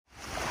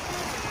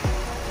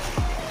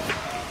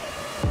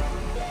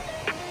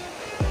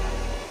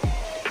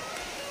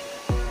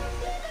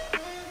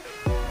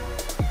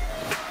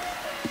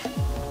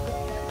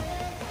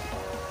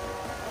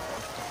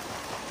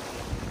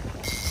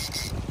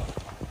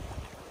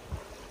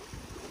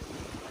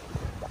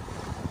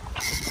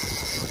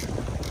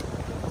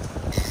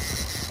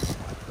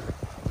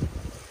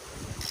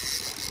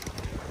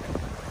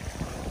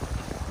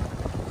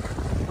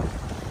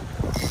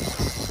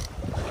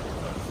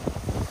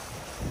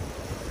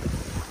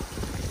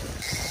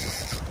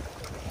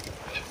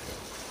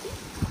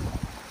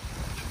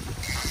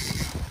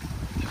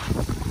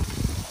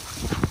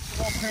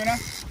tuna.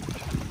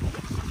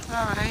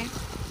 All right.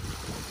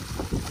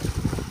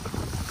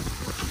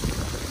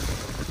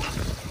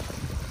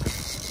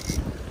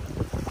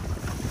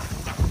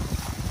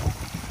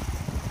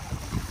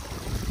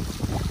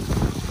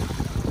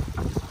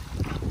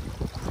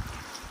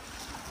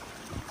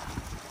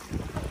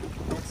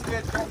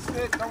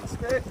 Don't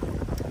spit.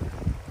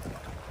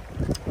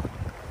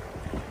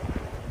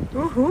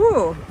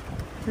 Woohoo!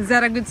 Is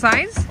that a good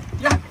size?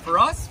 Yeah, for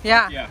us?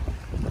 Yeah. Yeah.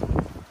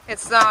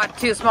 It's not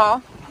too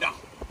small? No.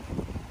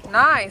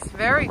 Nice,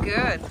 very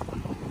good.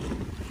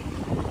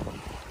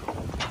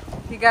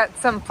 You got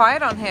some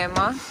fight on him,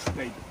 huh?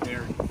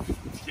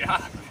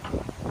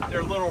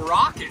 They're little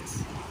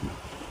rockets.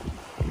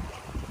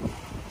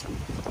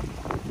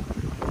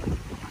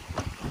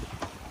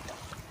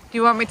 Do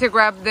you want me to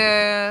grab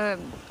the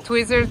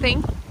tweezer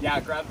thing? Yeah,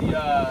 grab the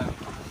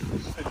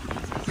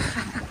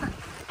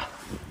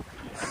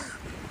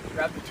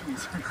grab the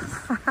tweezers.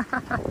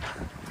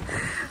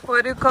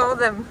 What do you call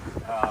them?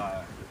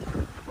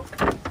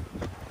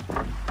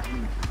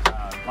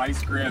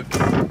 Vice grips,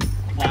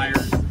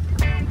 pliers.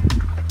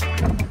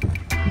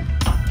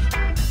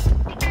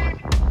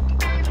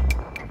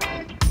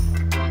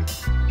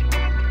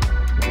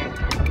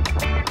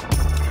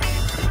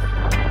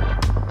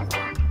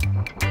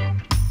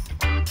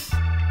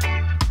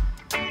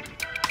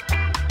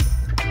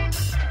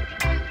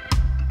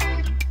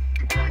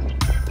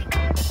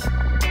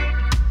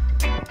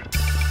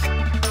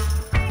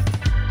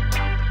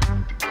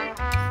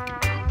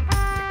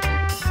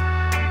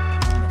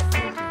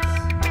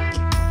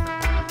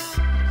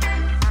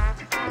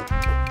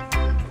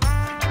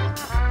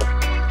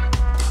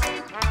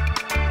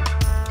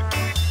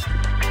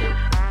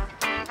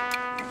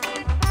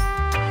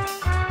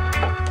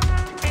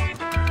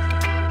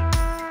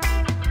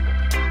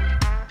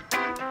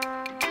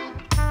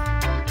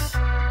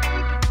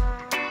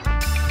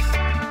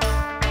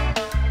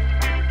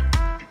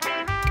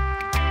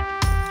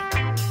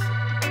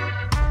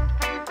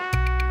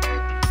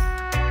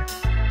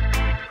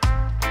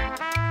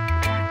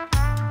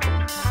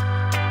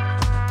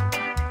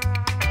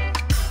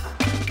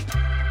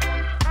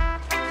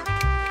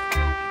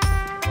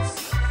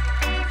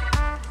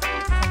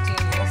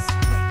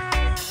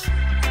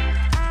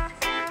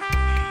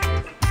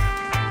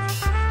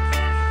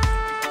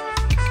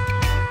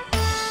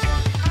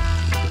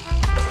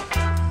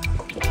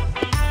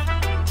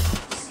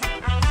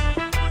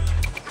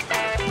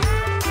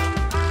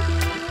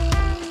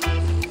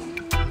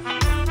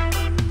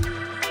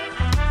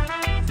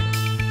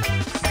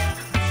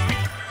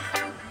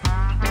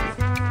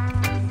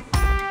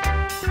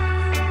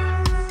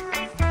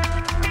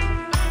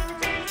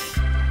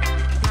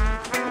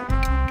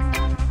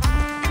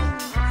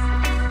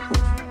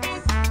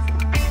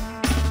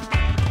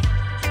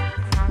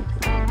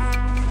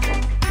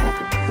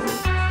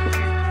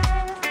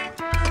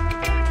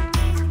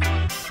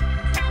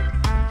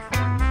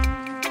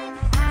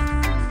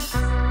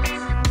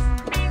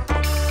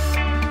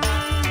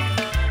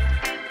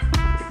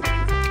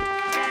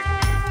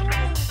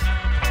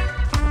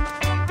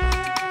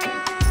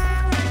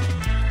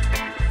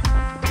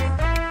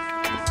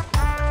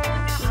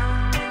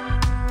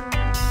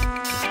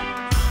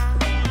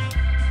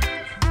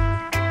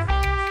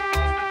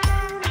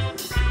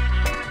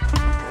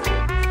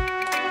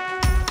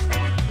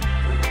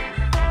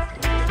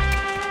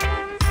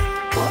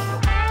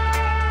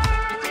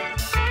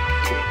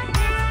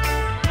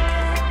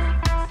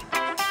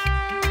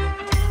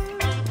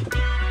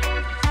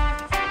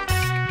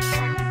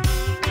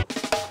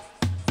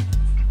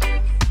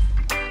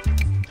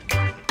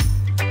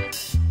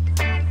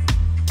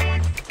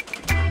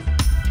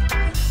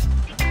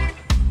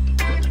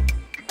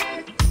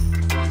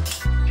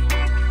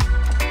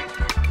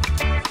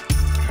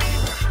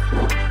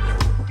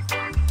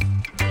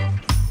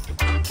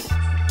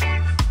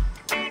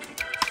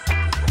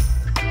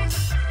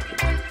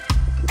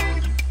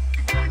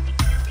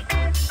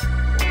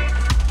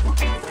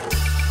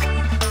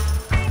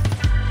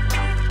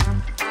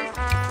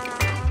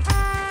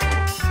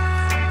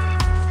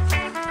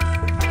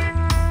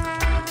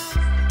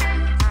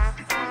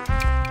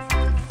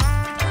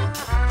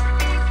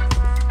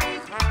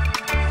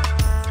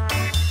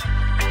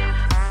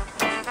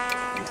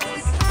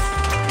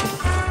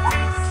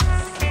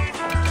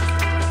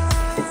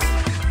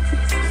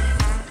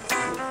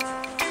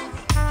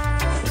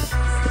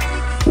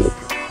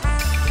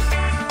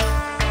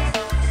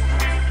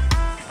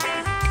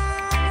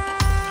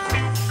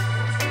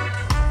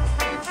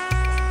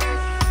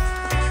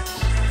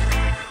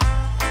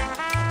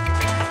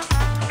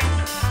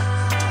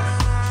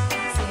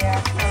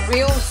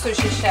 Real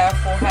sushi chef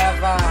will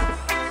have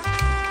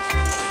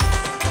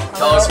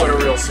Tell us what a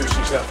real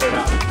sushi chef would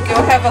have.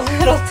 They'll have a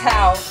little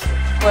towel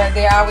where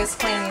they're always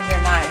cleaning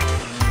their knife.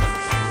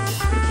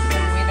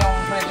 And we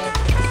don't really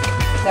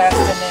test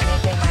in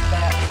anything like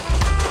that.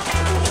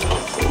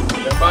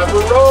 Get my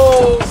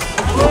rolls!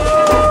 Woo!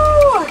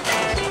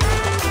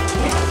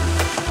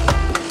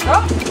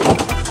 Oh.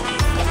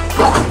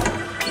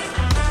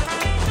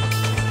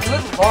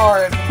 Good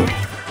Lord.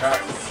 Okay.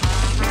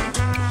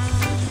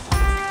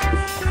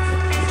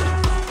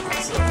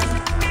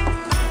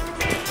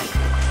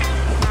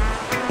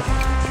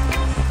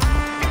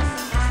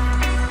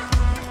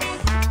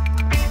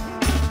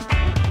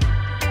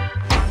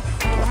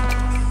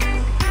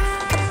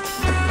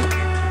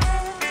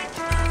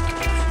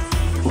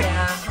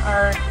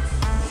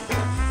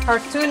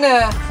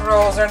 tuna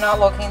rolls are not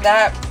looking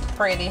that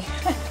pretty.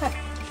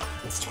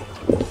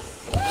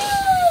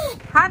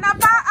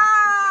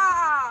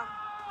 Hanapaa!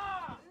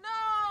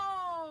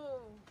 No!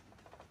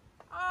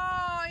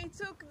 Oh, he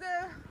took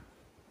the...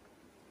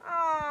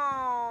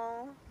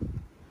 Oh.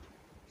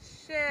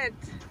 Shit.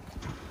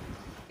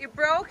 You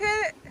broke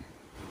it?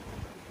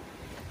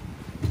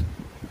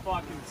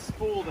 Fucking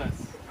spooled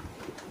us.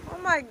 Oh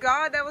my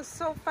god, that was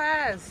so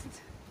fast.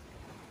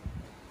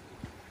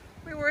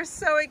 We were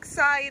so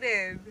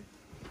excited.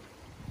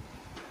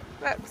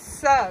 That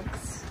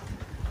sucks.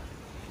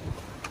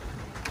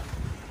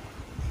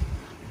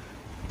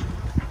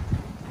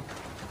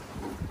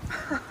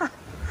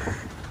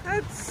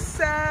 That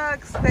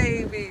sucks,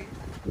 baby.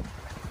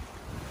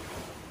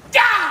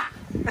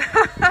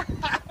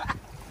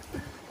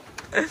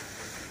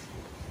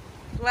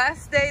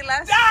 Last day,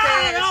 last fish.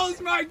 That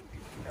was my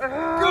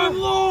good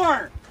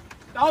lure.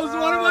 That was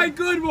one of my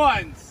good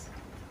ones.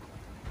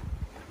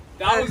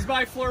 That was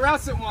my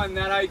fluorescent one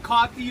that I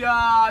caught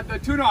the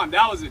tuna on.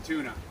 That was a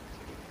tuna.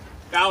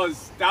 That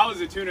was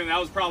a tuna. That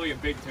was probably a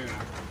big tuna.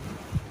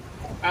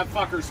 That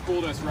fucker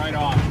spooled us right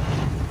off.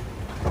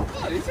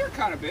 Oh, these are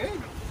kind of big.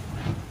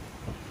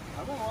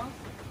 I want one.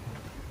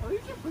 Oh, these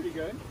are pretty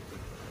good.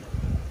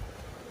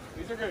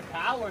 These are good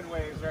paddling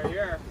waves right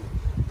here.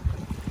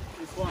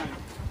 This one.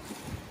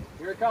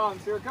 Here it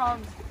comes. Here it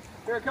comes.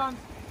 Here it comes.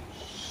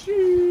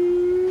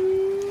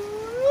 Shoot.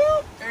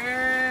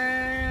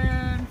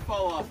 And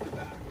fall off the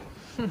back.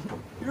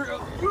 Here it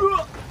goes.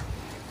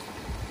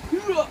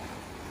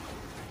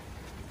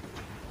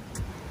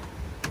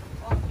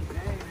 Fucking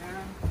dang,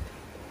 man.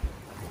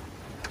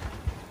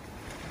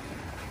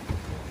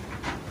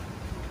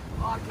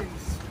 Fucking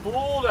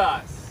spooled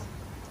us.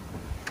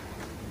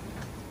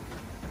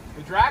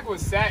 The drag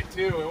was set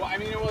too. I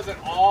mean, it wasn't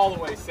all the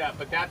way set,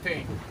 but that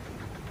thing,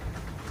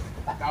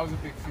 that was a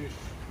big fish.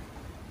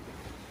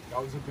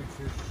 That was a big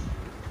fish.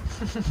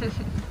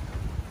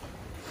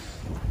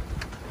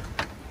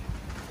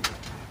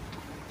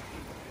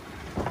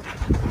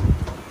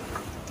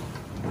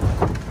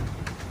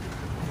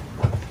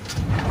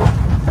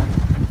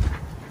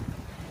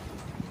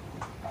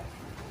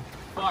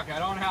 Fuck, I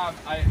don't have,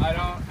 I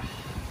don't.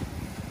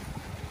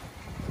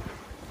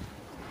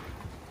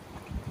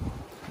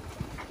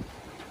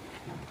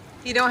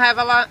 You don't have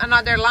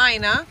another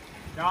line, huh?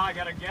 No, I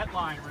got a get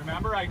line.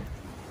 Remember, I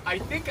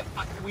think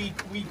we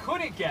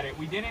couldn't get it.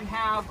 We didn't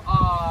have,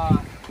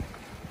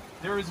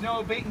 there was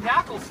no bait and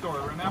tackle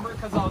store, remember?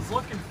 Because I was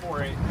looking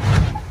for it.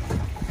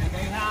 And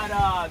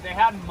they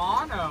had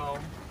mono.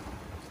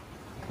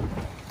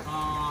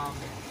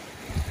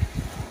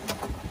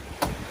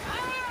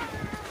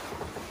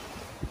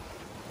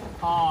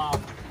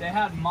 They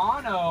had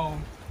mono,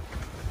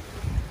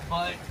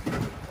 but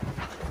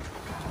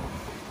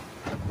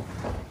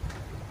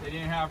they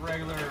didn't have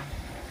regular,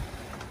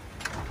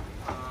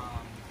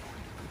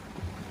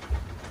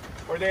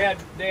 or they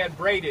had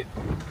braided.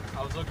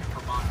 I was looking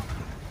for mono,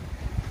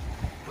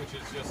 which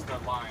is just a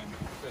line,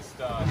 just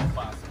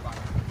plastic line.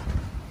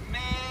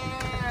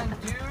 Man,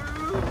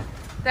 dude,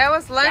 that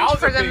was lunch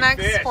for the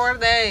next fish. 4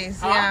 days.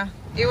 Huh? Yeah,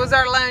 it was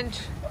our lunch.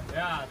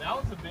 Yeah, that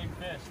was a big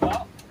fish.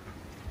 Well,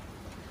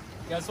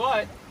 guess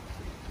what?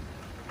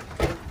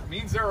 It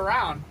means they're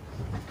around.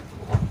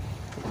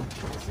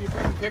 Let's see if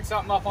we can pick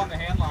something up on the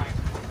hand line.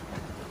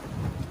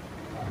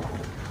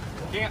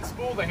 Can't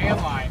spool the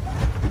hand line.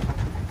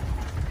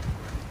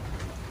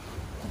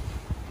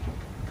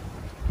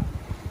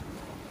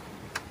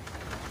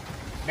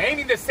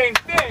 Maybe the same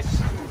fish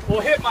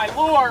will hit my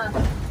lure,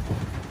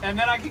 and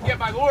then I can get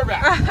my lure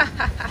back.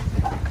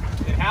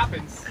 It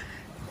happens.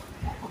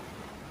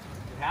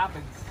 It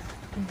happens.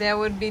 That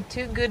would be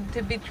too good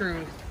to be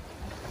true.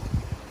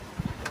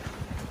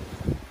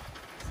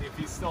 See if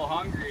he's still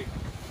hungry.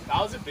 That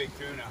was a big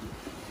tuna.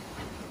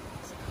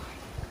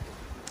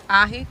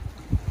 Ahi?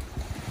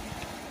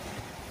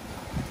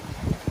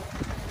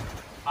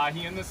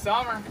 Ahi in the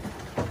summer.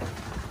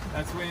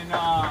 That's when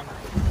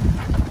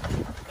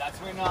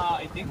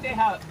I think they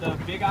have the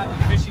Big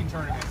Island fishing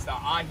tournaments. The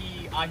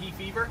Ahi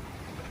Fever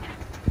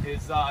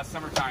is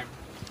summertime.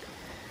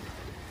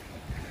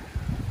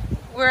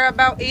 We're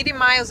about 80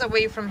 miles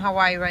away from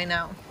Hawaii right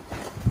now.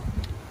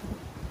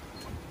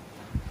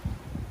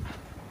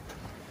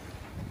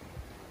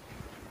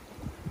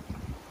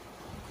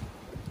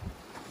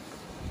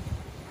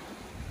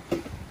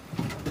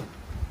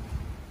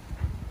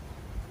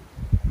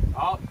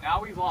 Oh,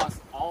 now we've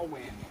lost all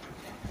wind.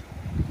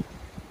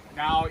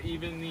 Now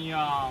even the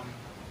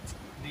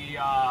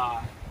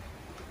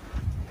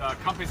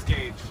compass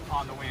gauge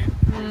on the wind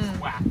is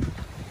whacked.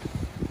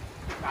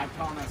 Not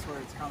telling us where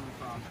it's coming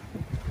from.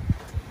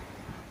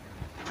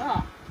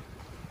 Huh.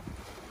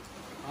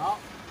 Well,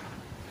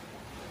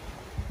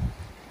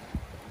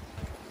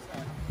 so,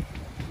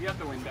 we got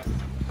the wind back.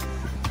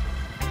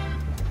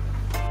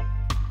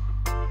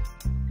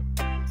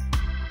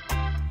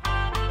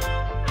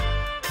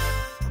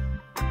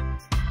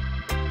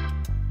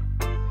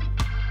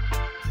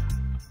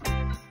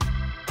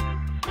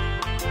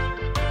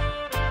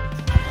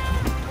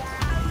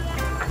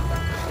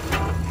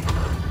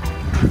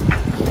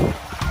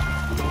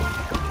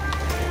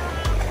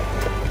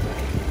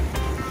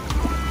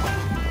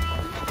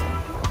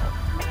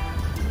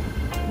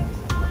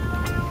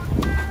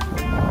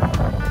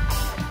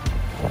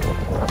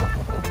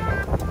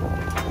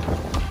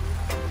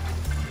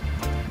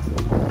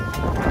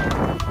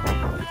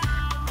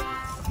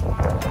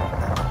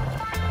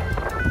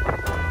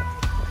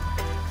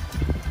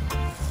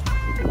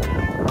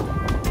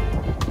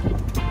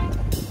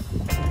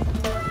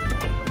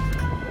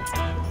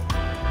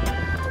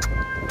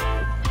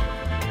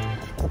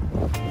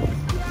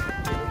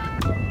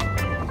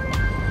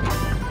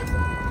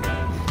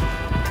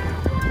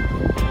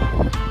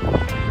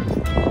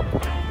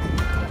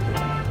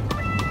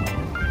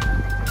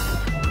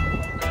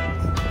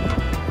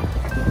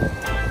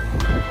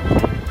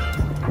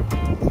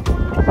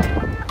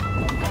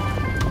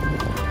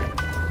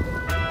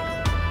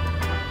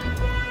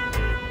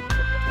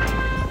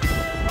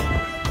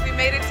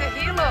 Made it to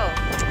Hilo,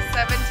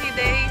 70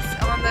 days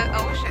on the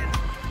ocean.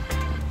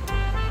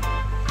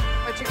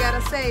 What you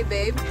gotta say,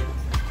 babe?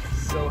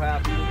 So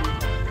happy to be home.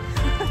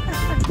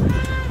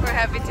 We're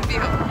happy to be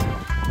home.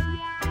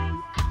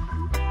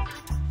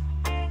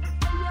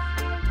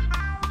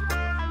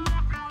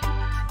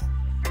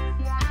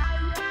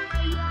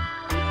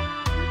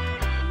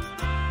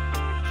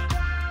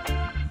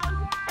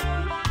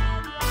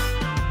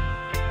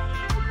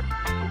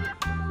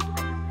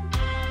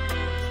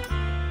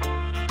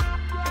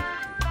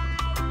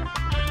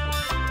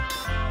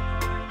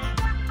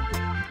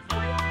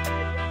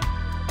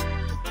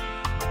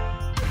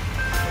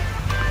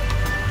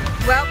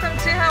 Welcome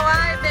to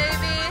Hawaii,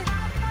 baby!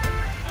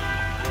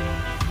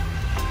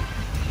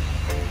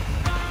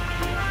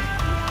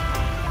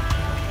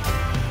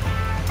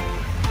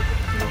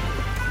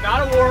 Not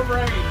a warm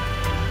rain.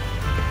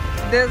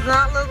 Does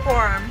not look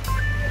warm.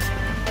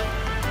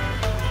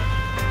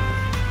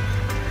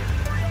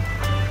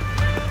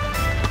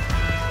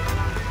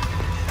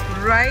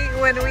 Right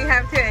when we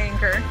have to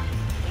anchor.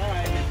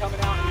 Alright, you're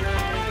coming out here in a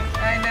minute.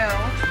 I know.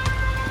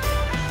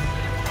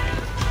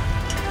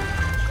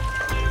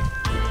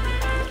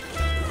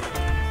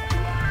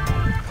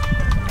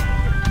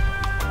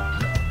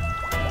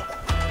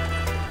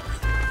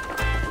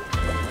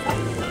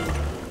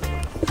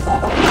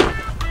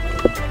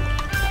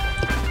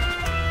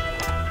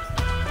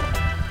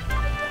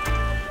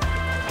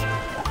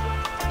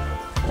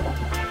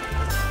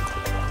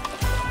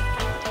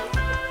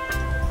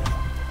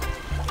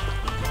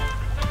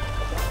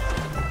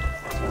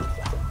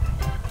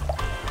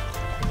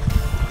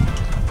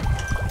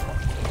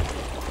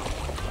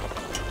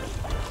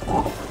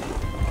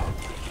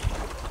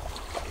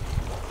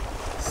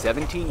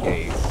 "17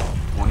 days,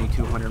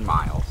 2,200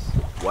 miles,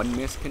 1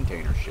 missed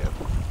container ship,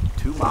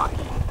 2 mines,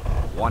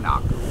 1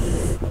 aqua,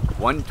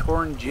 1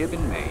 torn jib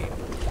in Maine,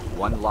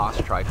 1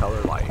 lost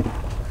tricolor light,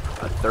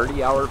 a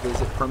 30-hour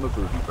visit from a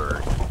booby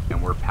bird,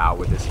 and we're POW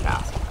with this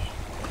passage.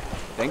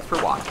 Thanks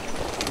for watching.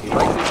 If you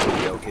like this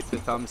video, hit the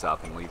thumbs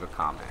up and leave a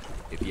comment.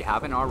 If you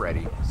haven't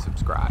already,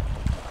 subscribe.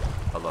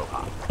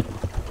 Aloha.